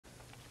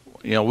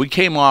You know, we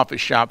came off of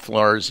shop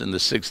floors in the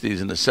 60s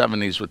and the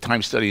 70s with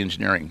time study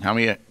engineering. How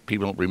many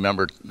people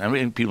remember, how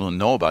many people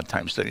know about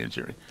time study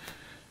engineering?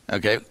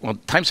 Okay, well,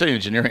 time study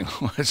engineering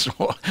was,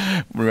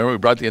 remember we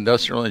brought the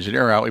industrial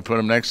engineer out, we put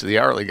him next to the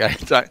hourly guy.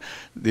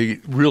 The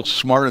real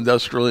smart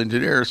industrial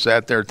engineer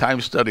sat there,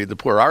 time studied the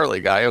poor hourly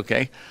guy,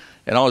 okay?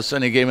 And all of a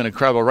sudden he gave an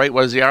incredible rate.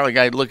 What does the hourly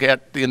guy look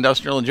at the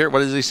industrial engineer? What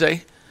does he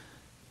say?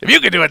 If you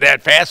can do it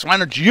that fast, why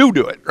don't you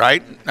do it,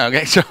 right?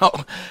 Okay, so,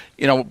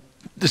 you know,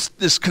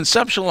 this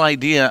conceptual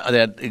idea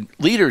that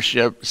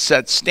leadership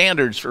sets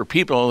standards for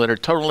people that are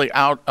totally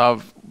out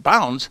of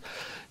bounds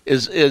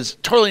is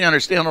totally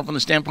understandable from the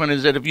standpoint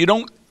is that if you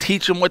don't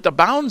teach them what the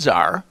bounds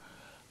are,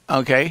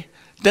 okay,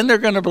 then they're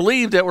going to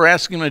believe that we're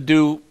asking them to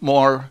do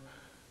more,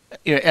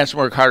 you know, ask them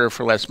to work harder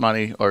for less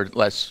money or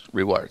less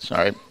rewards, all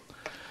right?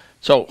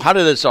 So how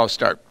did this all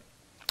start?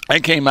 I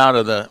came out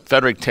of the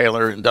Frederick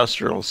Taylor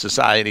Industrial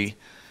Society,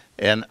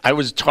 and I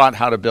was taught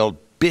how to build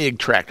big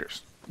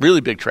tractors,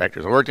 really big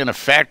tractors. I worked in a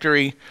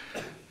factory,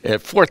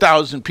 had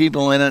 4,000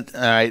 people in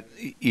it.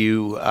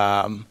 You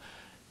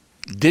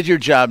did your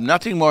job,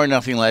 nothing more,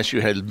 nothing less.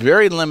 You had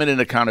very limited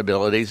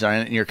accountabilities,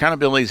 and your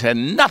accountabilities had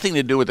nothing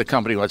to do with the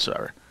company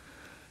whatsoever.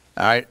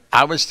 All right,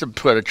 I was to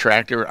put a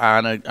tractor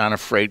on a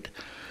freight,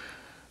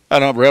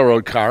 on a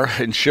railroad car,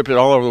 and ship it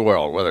all over the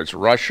world, whether it's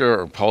Russia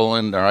or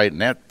Poland. All right,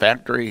 and that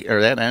factory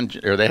or that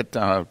engine or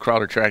that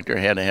crawler tractor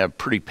had to have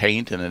pretty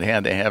paint, and it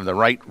had to have the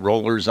right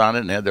rollers on it,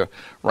 and had the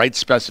right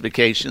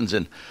specifications.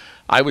 And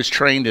I was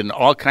trained in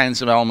all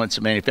kinds of elements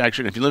of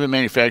manufacturing. If you live in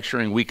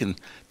manufacturing, we can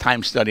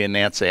time study a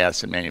gnat's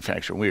ass in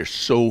manufacturing. We are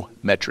so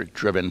metric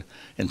driven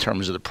in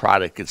terms of the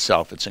product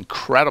itself. It's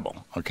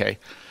incredible, okay?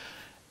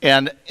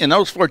 And in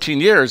those 14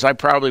 years, I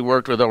probably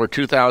worked with over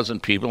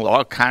 2,000 people,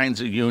 all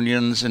kinds of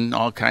unions and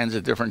all kinds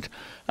of different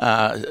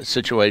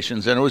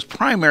situations. And it was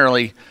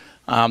primarily,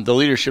 the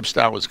leadership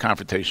style was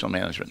confrontational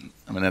management.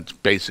 I mean, that's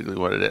basically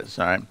what it is,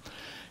 all right?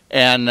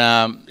 And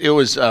it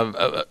was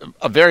a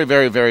very,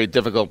 very, very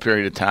difficult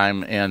period of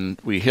time, and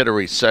we hit a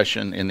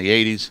recession in the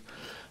 80s.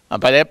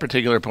 By that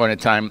particular point in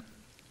time,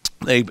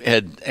 they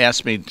had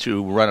asked me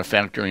to run a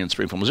factory in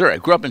Springfield, Missouri. I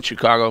grew up in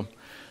Chicago,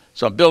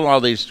 so I'm building all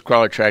these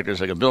crawler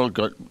tractors. I could build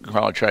a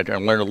crawler tractor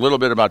and learn a little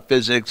bit about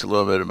physics, a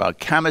little bit about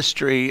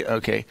chemistry.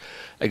 Okay,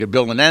 I could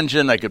build an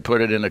engine. I could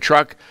put it in a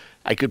truck.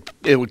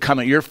 It would come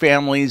at your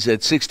families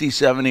at 60,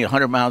 70,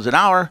 100 miles an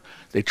hour.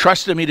 They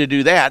trusted me to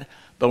do that.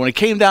 But when it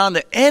came down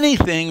to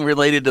anything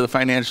related to the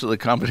financials of the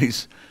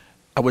companies,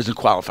 I wasn't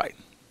qualified.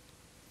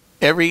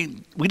 We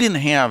didn't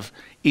have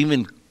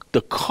even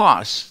the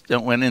costs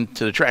that went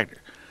into the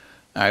tractor.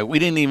 We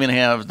didn't even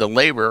have the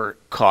labor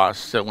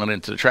costs that went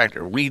into the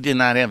tractor. We did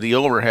not have the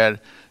overhead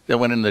that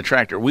went into the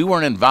tractor. We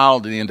weren't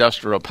involved in the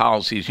industrial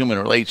policies, human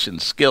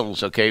relations,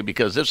 skills, okay,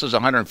 because this was a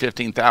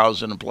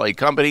 115,000 employee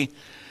company,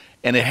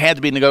 and it had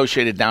to be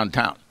negotiated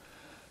downtown.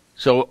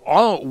 So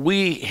all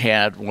we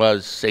had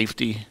was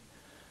safety,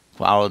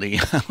 quality,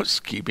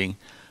 housekeeping,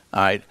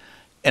 all right?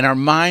 And our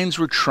minds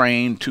were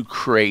trained to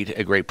create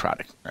a great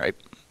product, right?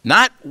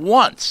 Not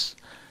once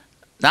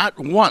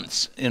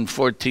in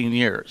 14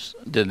 years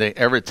did they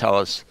ever tell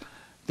us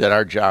that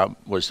our job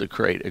was to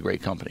create a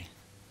great company.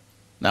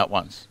 Not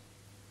once.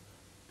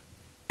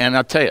 And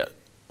I'll tell you,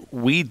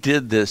 we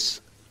did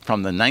this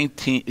from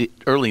the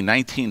early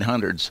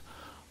 1900s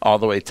all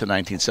the way to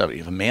 1970.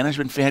 If a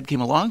management fad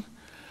came along,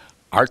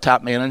 our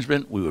top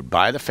management, we would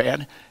buy the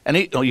fad. And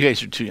you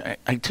guys are too,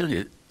 I tell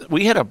you,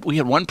 we had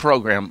one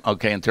program,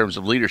 okay, in terms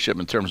of leadership,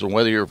 in terms of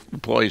whether your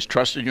employees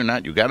trusted you or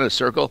not. You got in a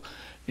circle,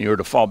 and you were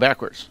to fall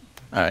backwards.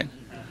 All right.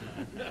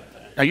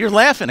 Now you're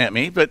laughing at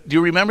me, but do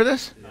you remember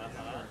this?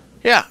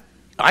 Yeah,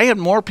 I had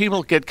more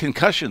people get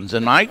concussions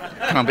in my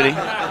company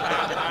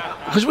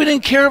because we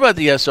didn't care about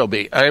the SOB.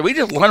 All right, we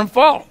just let them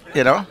fall,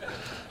 you know.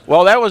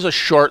 Well, that was a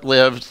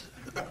short-lived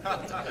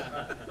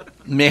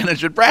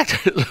management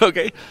practice,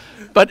 okay.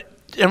 But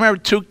I remember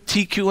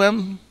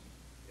TQM.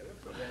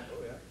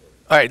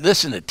 All right,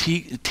 listen to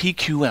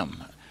TQM.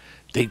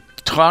 They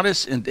taught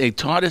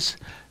us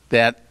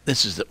that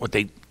this is what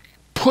they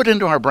put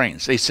into our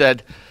brains. They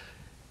said,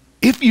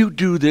 if you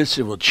do this,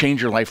 it will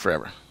change your life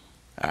forever.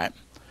 All right.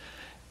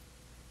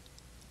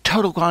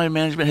 Total quality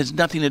management has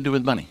nothing to do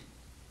with money.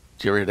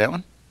 Did you ever hear that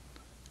one?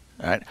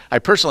 All right. I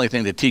personally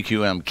think that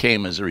TQM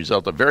came as a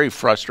result of very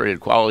frustrated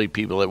quality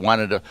people that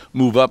wanted to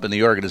move up in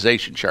the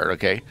organization chart,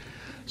 okay?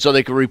 So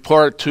they could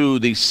report to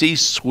the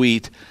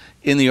C-suite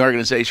in the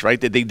organization,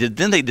 right?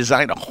 Then they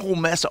designed a whole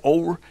mess of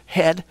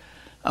overhead,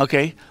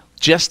 okay,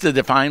 just to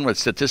define what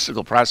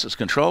statistical process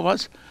control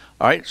was.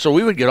 All right. So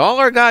we would get all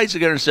our guys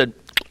together and said,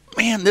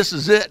 man, this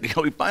is it. You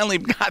know, we finally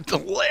got the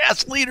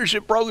last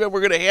leadership program we're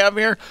going to have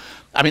here.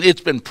 I mean,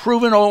 it's been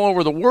proven all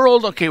over the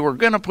world. Okay, we're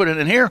going to put it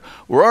in here.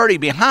 We're already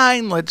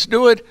behind. Let's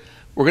do it.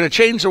 We're going to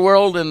change the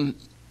world, and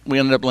we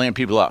ended up laying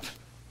people off.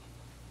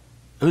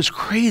 It was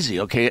crazy,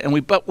 okay?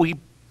 And but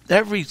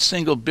every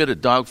single bit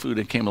of dog food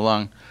that came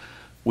along,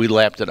 we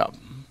lapped it up.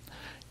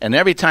 And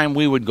every time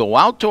we would go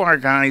out to our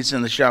guys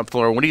in the shop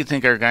floor, what do you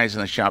think our guys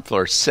in the shop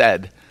floor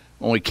said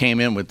when we came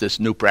in with this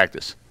new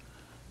practice?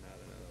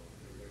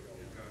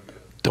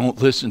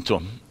 don't listen to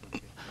them.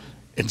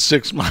 In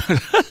 6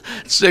 months,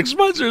 6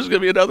 months, there's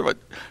going to be another one.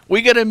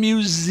 We got a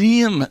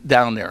museum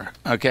down there,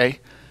 okay?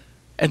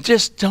 And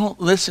just don't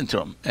listen to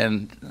them.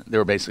 And they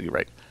were basically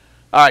right.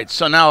 All right,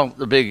 so now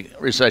the big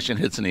recession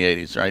hits in the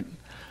 80s, right?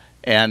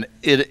 And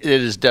it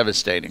is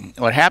devastating.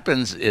 What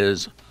happens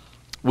is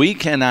we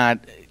cannot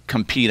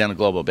compete on a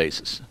global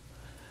basis.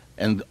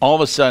 And all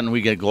of a sudden,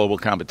 we get global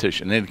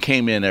competition. And it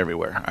came in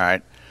everywhere, all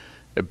right?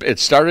 It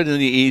started in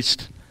the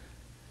East,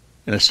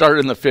 and it started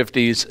in the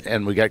 50s,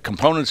 and we got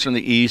components from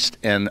the East,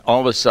 and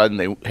all of a sudden,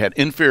 they had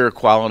inferior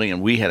quality,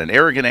 and we had an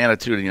arrogant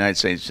attitude in the United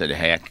States. Said,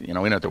 heck, we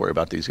don't have to worry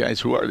about these guys.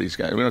 Who are these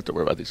guys? We don't have to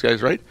worry about these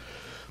guys, right?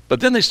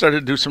 But then they started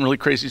to do some really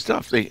crazy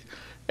stuff. They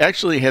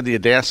actually had the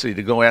audacity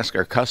to go ask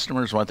our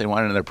customers what they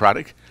wanted in their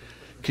product.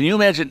 Can you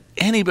imagine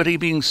anybody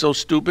being so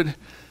stupid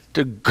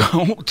to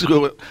go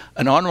to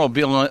an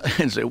automobile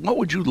and say, what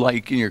would you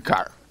like in your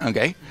car,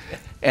 okay?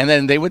 And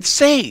then they would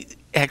say,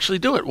 actually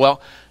do it.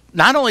 Well,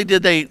 not only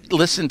did they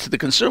listen to the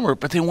consumer,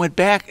 but they went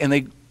back and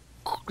they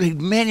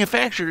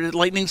manufactured it at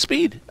lightning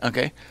speed,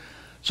 okay?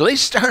 So they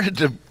started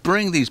to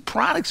bring these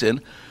products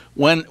in.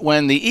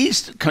 When the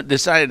East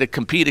decided to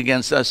compete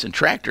against us in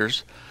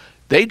tractors,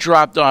 they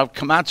dropped off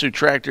Komatsu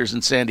tractors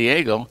in San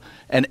Diego,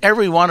 and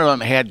every one of them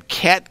had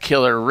cat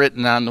killer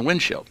written on the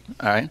windshield,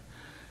 all right?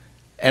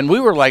 And we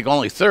were like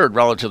only third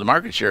relative to the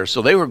market share,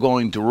 so they were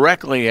going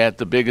directly at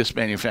the biggest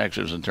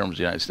manufacturers in terms of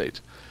the United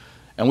States.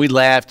 And we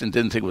laughed and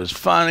didn't think it was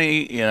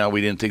funny.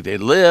 We didn't think they'd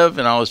live,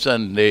 and all of a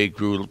sudden they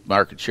grew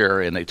market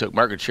share, and they took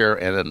market share,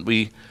 and then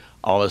we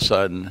all of a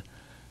sudden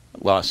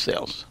lost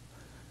sales.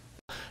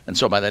 And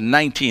so by the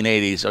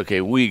 1980s,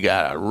 okay, we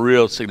got a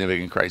real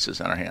significant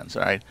crisis on our hands,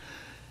 all right?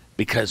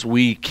 Because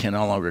we can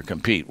no longer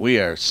compete. We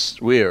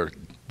are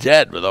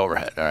dead with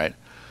overhead, all right?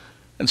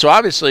 And so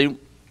obviously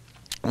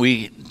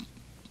we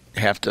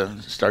have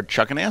to start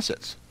chucking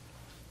assets.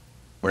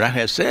 We're not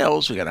have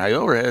sales, we got high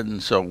overhead,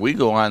 and so we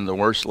go on the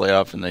worst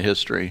layoff in the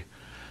history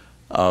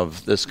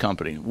of this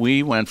company.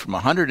 We went from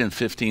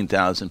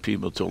 115,000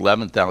 people to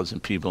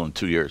 11,000 people in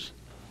 2 years.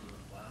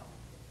 Wow.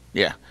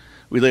 Yeah.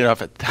 We laid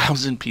off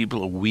 1,000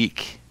 people a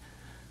week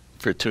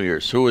for 2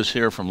 years. Who was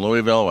here from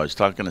Louisville? I was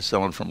talking to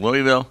someone from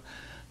Louisville.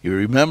 He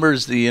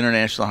remembers the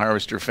International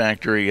Harvester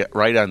Factory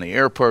right on the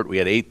airport. We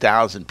had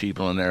 8,000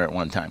 people in there at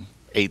one time.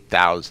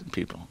 8,000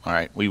 people. All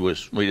right.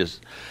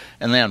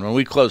 And then when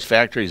we closed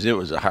factories, it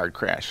was a hard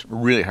crash, a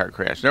really hard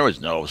crash. There was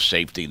no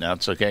safety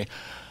nets, okay?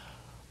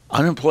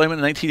 Unemployment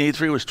in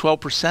 1983 was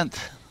 12%.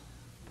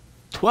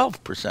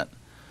 12%.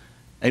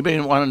 Anybody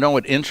want to know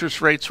what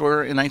interest rates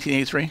were in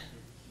 1983?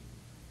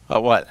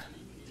 What?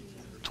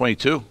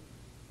 22.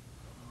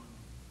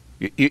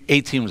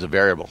 18 was a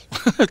variable.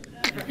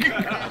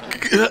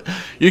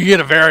 You can get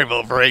a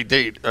variable for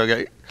 18,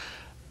 okay?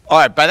 All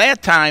right, by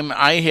that time,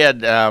 I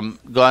had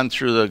gone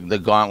through the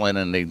gauntlet,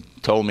 and they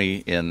told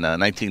me in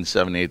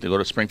 1978 to go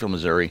to Springfield,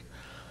 Missouri.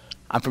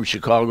 I'm from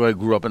Chicago. I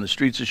grew up in the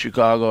streets of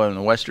Chicago in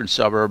the western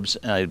suburbs.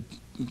 I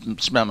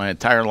spent my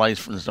entire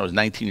life since I was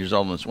 19 years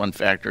old in this one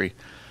factory.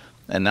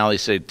 And now they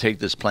say, take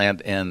this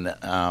plant and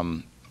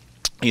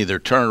either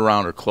turn it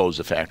around or close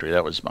the factory.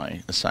 That was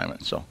my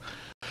assignment. So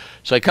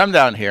I come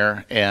down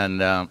here,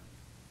 and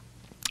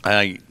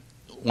I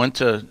went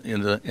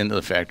into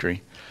the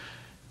factory.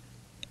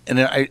 And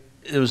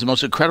it was the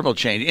most incredible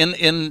change.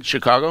 In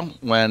Chicago,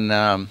 when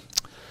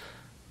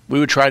we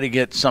would try to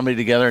get somebody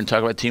together and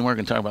talk about teamwork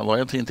and talk about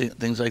loyalty and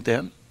things like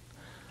that,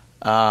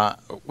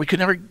 we could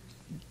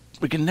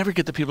never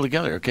get the people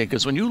together, okay?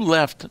 Because when you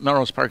left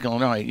Melrose Park,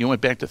 Illinois, you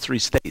went back to 3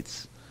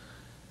 states.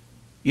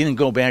 You didn't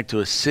go back to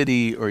a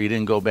city, or you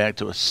didn't go back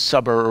to a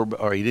suburb,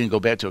 or you didn't go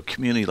back to a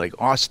community like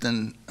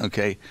Austin,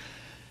 okay?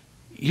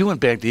 You went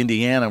back to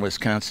Indiana,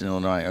 Wisconsin,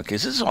 Illinois. Okay,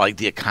 so this is all like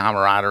the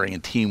camaraderie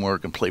and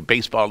teamwork and play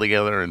baseball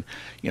together and,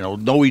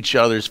 know each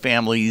other's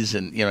families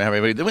and,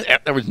 everybody.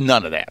 There was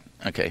none of that,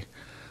 okay?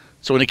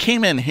 So when it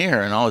came in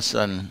here and all of a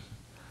sudden,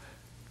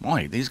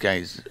 boy, these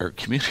guys are a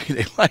community.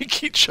 They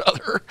like each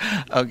other,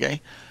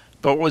 okay?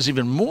 But what was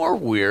even more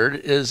weird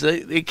is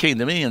they came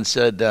to me and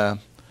said,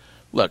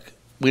 look,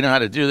 we know how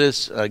to do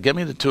this. Get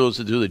me the tools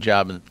to do the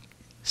job and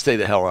stay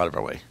the hell out of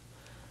our way.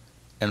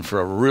 And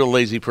for a real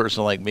lazy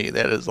person like me,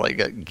 that is like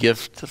a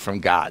gift from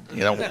God.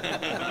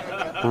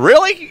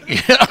 Really?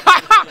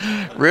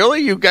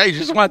 Really? You guys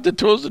just want the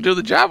tools to do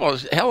the job? Well,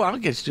 hell, I'll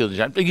get to do the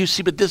job. You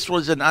see, but this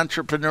was an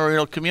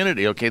entrepreneurial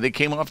community, okay? They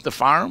came off the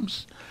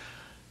farms.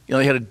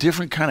 They had a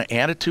different kind of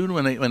attitude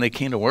when they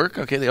came to work,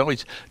 okay? They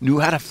always knew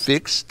how to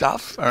fix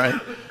stuff, all right?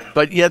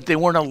 But yet they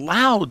weren't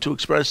allowed to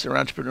express their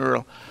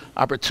entrepreneurial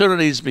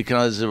opportunities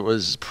because it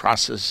was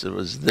process, it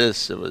was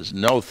this, it was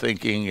no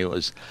thinking, there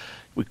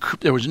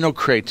was no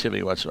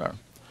creativity whatsoever.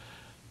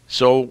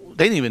 So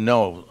they didn't even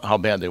know how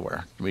bad they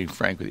were, to be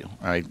frank with you.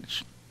 All right?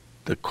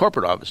 The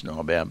corporate office knew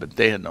how bad, but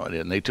they had no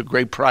idea. And they took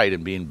great pride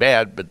in being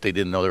bad, but they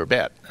didn't know they were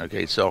bad.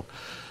 Okay, so it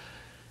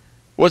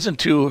wasn't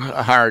too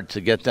hard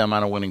to get them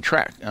on a winning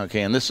track.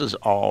 Okay, and this is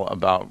all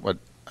about what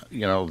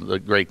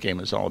the great game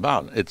is all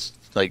about. It's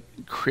like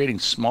creating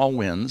small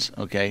wins,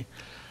 okay,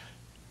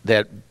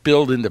 that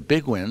build into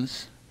big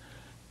wins.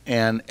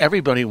 And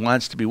everybody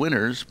wants to be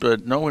winners,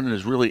 but no one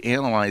has really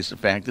analyzed the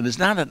fact that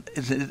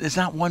it's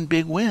not one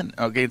big win.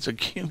 Okay, it's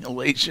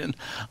accumulation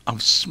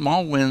of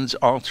small wins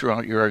all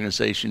throughout your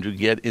organization to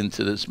get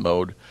into this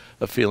mode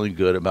of feeling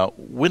good about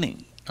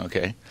winning.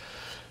 Okay,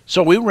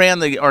 so we ran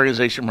the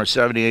organization from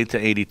 78 to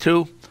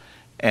 82,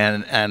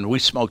 and we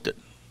smoked it.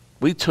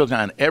 We took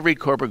on every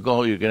corporate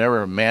goal you could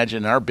ever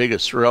imagine. Our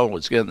biggest thrill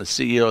was getting the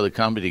CEO of the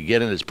company to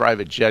get in his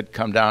private jet,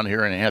 come down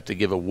here, and have to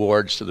give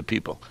awards to the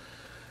people.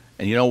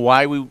 And you know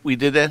why we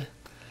did that?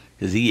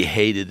 Because he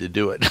hated to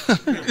do it.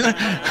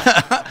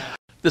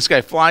 This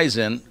guy flies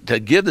in to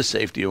give the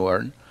safety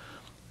award,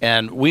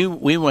 and we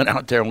went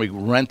out there and we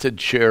rented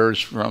chairs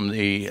from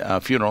the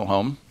funeral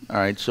home. All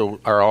right,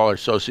 so all our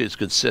associates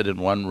could sit in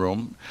one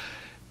room.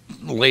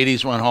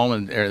 Ladies went home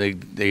and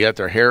they got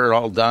their hair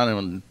all done,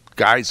 and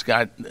guys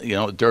got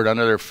dirt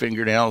under their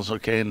fingernails.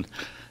 Okay, and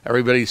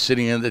everybody's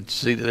sitting in the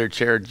seat of their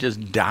chair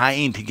just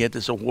dying to get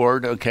this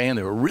award, okay? And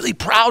they were really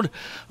proud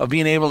of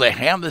being able to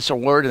have this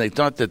award, and they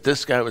thought that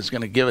this guy was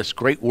going to give us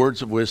great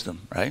words of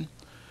wisdom, right?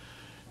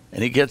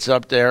 And he gets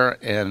up there,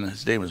 and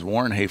his name was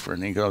Warren Hafer,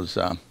 and he goes,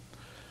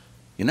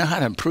 you know how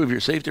to improve your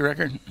safety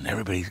record? And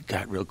everybody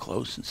got real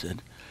close and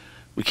said,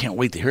 we can't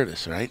wait to hear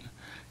this, right?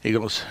 He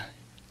goes,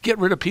 get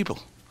rid of people.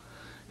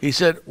 He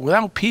said,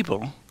 without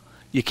people,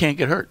 you can't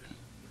get hurt.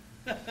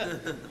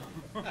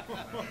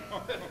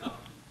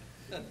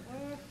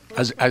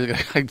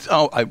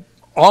 I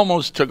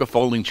almost took a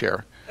folding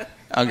chair.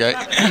 Okay,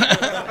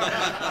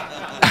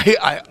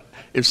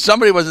 if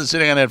somebody wasn't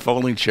sitting on that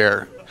folding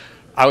chair,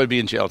 I would be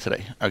in jail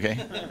today. Okay,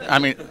 I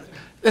mean,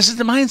 this is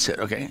the mindset.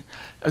 Okay,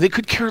 they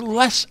could care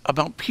less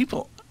about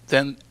people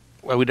than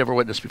we'd ever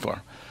witnessed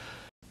before.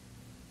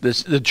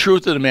 The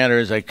truth of the matter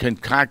is, I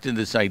concocted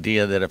this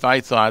idea that if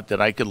I thought that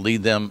I could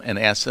lead them and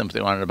ask them if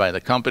they wanted to buy the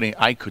company,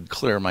 I could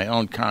clear my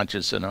own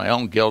conscience and my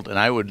own guilt, and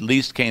I would at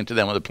least came to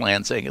them with a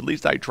plan saying, at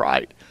least I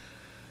tried.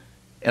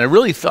 And I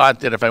really thought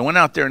that if I went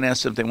out there and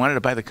asked them if they wanted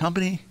to buy the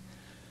company,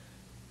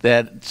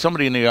 that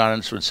somebody in the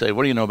audience would say,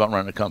 what do you know about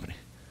running a company?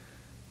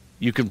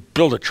 You can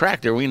build a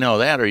tractor, we know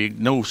that, or you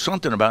know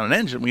something about an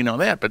engine, we know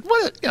that, but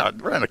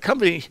running a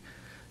company,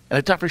 and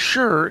I thought for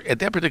sure, at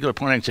that particular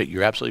point, I'd say,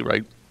 you're absolutely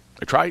right.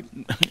 I tried.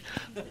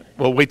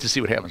 We'll wait to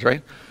see what happens,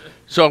 right?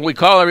 So we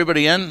call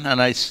everybody in,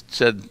 and I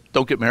said,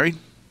 don't get married.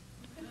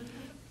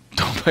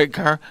 Don't buy a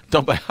car.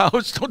 Don't buy a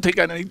house. Don't take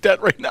on any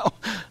debt right now.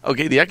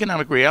 Okay, the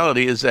economic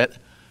reality is that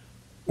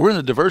we're in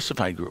the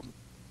diversified group.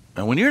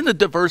 And when you're in the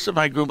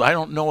diversified group, I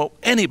don't know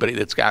anybody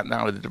that's gotten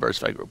out of the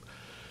diversified group.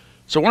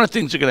 So one of the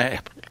things that are going to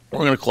happen,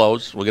 we're going to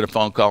close. We'll get a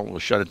phone call. We'll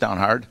shut it down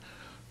hard.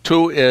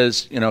 Two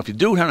is, if you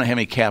do have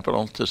any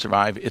capital to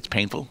survive, it's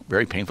painful,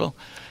 very painful.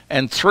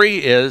 And three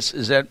is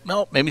that,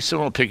 well, maybe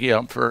someone will pick you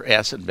up for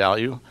asset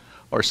value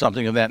or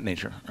something of that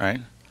nature,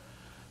 right?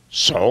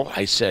 So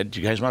I said,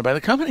 do you guys want to buy the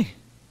company?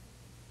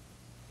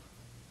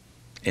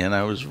 And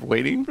I was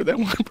waiting for that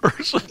one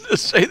person to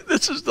say,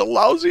 this is the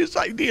lousiest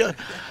idea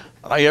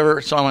I ever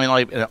saw in my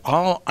life. And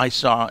all I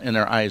saw in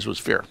their eyes was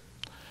fear.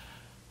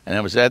 And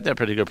it was at that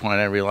particular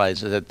point I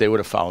realized that they would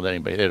have followed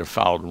anybody. They'd have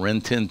followed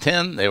Rin Tin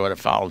Tin. They would have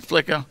followed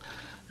Flicka.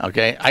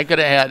 Okay, I could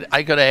have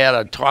had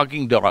a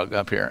talking dog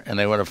up here, and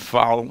they would have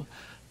followed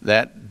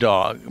that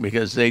dog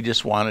because they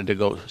just wanted to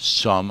go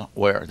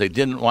somewhere. They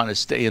didn't want to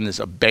stay in this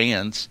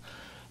abeyance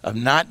of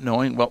not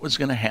knowing what was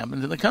going to happen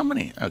to the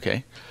company.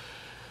 Okay,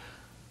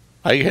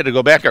 I had to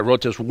go back. I wrote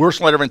this worst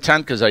letter of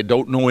intent because I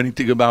don't know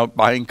anything about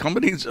buying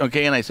companies.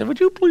 Okay, and I said, would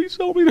you please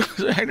help me?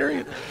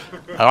 I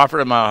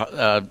offered him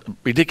a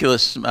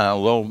ridiculous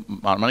low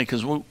amount of money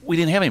because we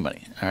didn't have any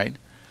money. All right.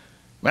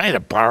 I had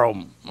to borrow.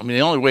 I mean,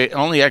 the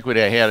only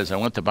equity I had is I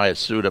went to buy a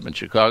suit up in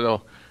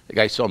Chicago. The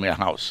guy sold me a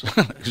house.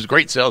 He was a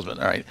great salesman,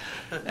 all right.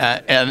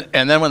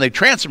 And then when they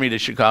transferred me to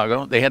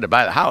Chicago, they had to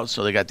buy the house,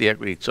 so they got the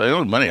equity. So the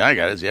only money I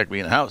got is the equity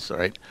in the house, all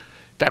right.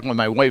 Back when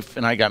my wife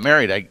and I got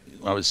married, I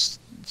was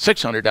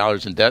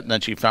 $600 in debt, and then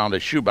she found a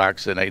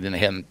shoebox that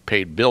hadn't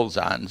paid bills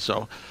on.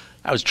 So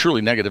I was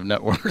truly negative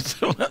net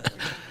worth.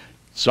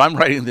 So I'm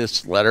writing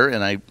this letter,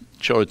 and I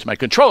show it to my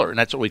controller, and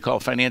that's what we call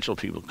financial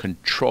people,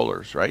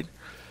 controllers, right?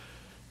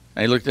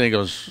 And he looked at it and he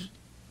goes,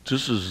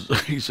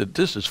 he said,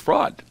 this is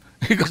fraud.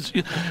 He goes,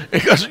 you're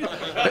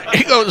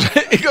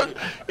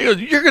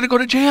going to go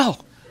to jail.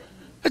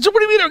 I said,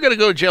 what do you mean I'm going to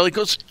go to jail? He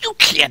goes, you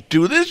can't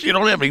do this. You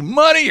don't have any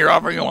money. You're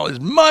offering all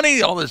this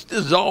money. This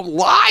is all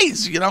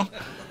lies,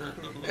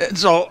 And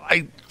so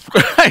I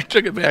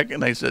took it back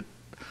and I said,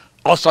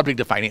 all subject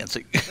to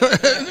financing.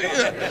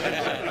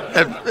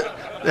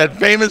 That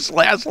famous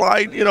last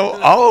line,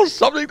 all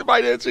subject to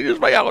financing is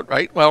my out,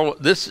 right? Well,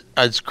 this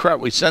is crap.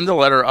 We send the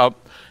letter up.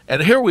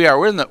 And here we are.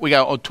 We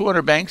got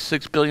 200 banks,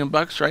 $6 billion,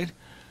 right?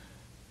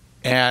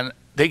 And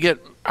they get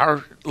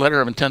our letter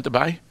of intent to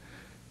buy.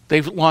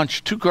 They've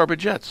launched 2 corporate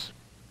jets.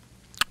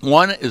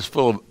 One is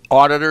full of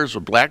auditors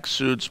with black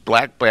suits,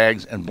 black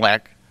bags, and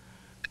black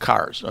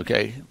cars,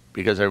 okay?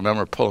 Because I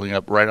remember pulling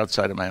up right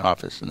outside of my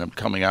office and them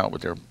coming out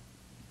with their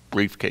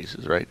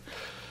briefcases, right?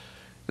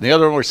 And the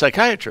other one were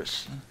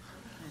psychiatrists,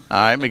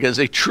 because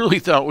they truly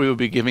thought we would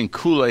be giving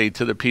Kool-Aid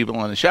to the people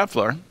on the shop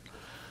floor.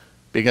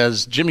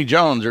 because Jimmy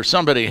Jones or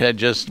somebody had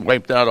just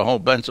wiped out a whole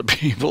bunch of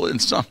people,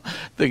 and some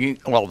thinking,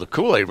 well, the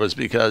Kool-Aid was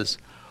because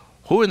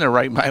who in their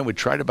right mind would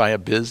try to buy a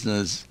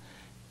business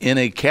in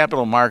a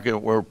capital market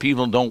where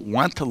people don't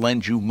want to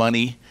lend you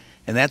money,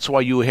 and that's why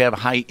you have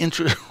high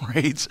interest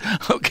rates?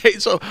 Okay,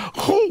 so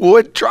who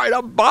would try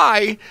to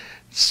buy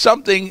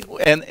something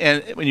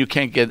and when you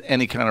can't get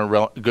any kind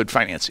of good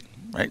financing,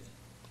 right?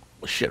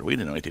 Well, shit, we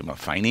didn't know anything about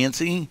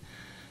financing.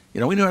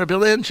 We knew how to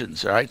build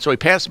engines, all right? So we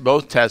passed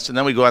both tests, and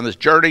then we go on this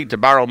journey to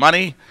borrow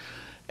money,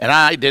 and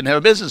I didn't have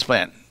a business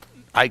plan.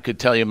 I could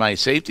tell you my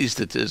safety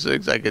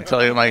statistics. I could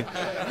tell you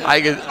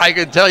I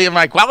could tell you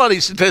my quality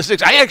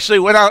statistics. I actually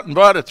went out and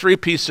bought a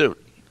 3-piece suit.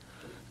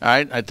 All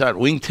right, I thought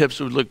wingtips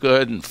would look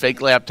good and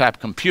fake laptop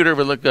computer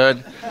would look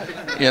good.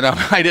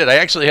 I did. I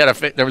actually had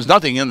there was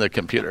nothing in the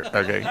computer,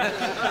 okay?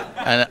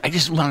 And I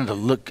just wanted to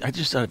look. I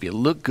just thought if you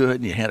look good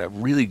and you had a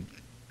really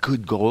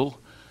good goal,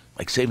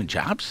 like saving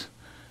jobs,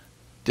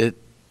 that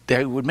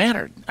would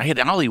matter. I had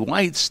Ollie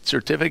White's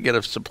certificate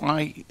of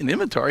supply and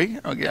inventory.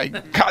 Okay, I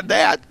got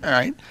that. All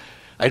right.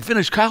 I'd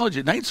finished college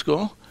at night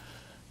school,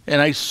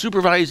 and I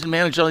supervised and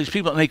managed all these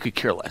people, and they could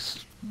care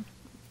less.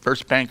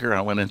 First banker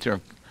I went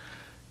into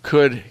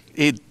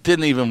he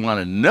didn't even want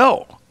to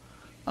know,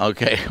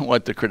 okay,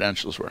 what the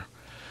credentials were.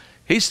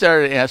 He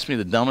started to ask me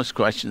the dumbest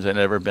questions I'd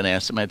ever been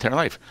asked in my entire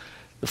life.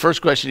 The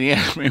first question he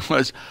asked me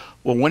was,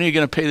 well, when are you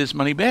going to pay this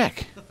money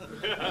back?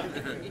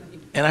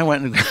 And I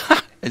went and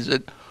I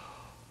said,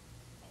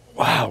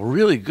 wow,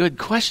 really good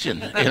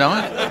question,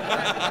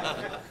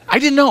 I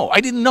didn't know. I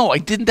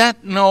did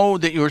not know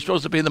that you were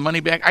supposed to pay the money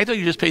back. I thought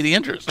you just pay the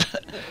interest.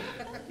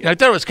 I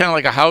thought it was kind of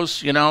like a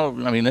house,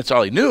 that's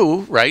all he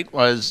knew, right,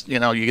 was, you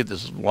get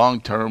this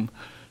long-term,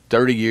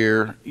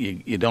 30-year,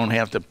 you don't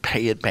have to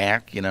pay it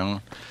back,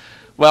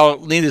 Well,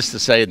 needless to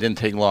say, it didn't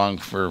take long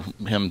for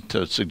him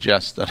to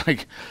suggest that I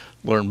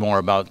learn more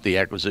about the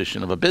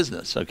acquisition of a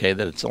business, okay,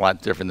 that it's a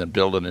lot different than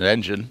building an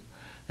engine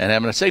and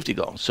having a safety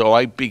goal. So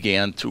I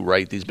began to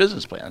write these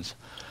business plans.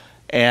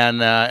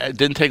 And it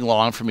didn't take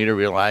long for me to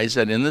realize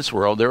that in this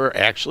world, there are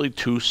actually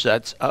 2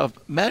 sets of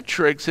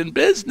metrics in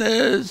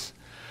business.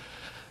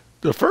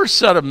 The first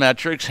set of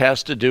metrics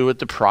has to do with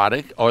the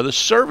product or the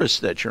service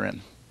that you're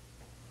in.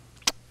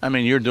 I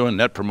mean, you're doing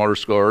net promoter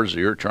scores,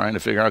 you're trying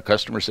to figure out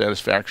customer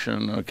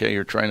satisfaction, okay,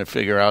 you're trying to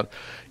figure out,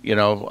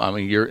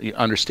 you're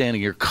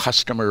understanding your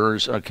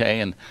customers, okay,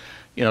 and,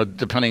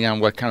 depending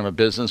on what kind of a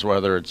business,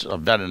 whether it's a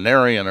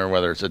veterinarian or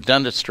whether it's a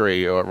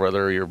dentistry or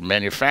whether you're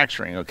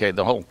manufacturing, okay,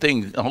 the whole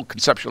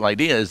conceptual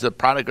idea is the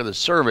product or the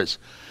service.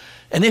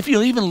 And if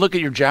you even look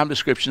at your job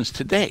descriptions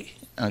today,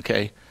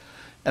 okay,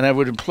 and I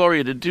would implore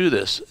you to do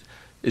this,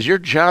 is your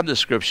job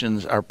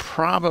descriptions are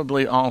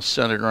probably all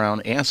centered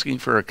around asking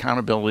for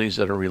accountabilities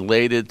that are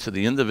related to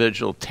the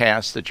individual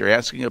tasks that you're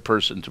asking a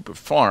person to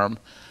perform,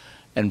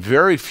 and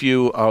very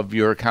few of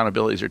your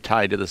accountabilities are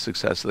tied to the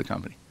success of the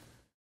company.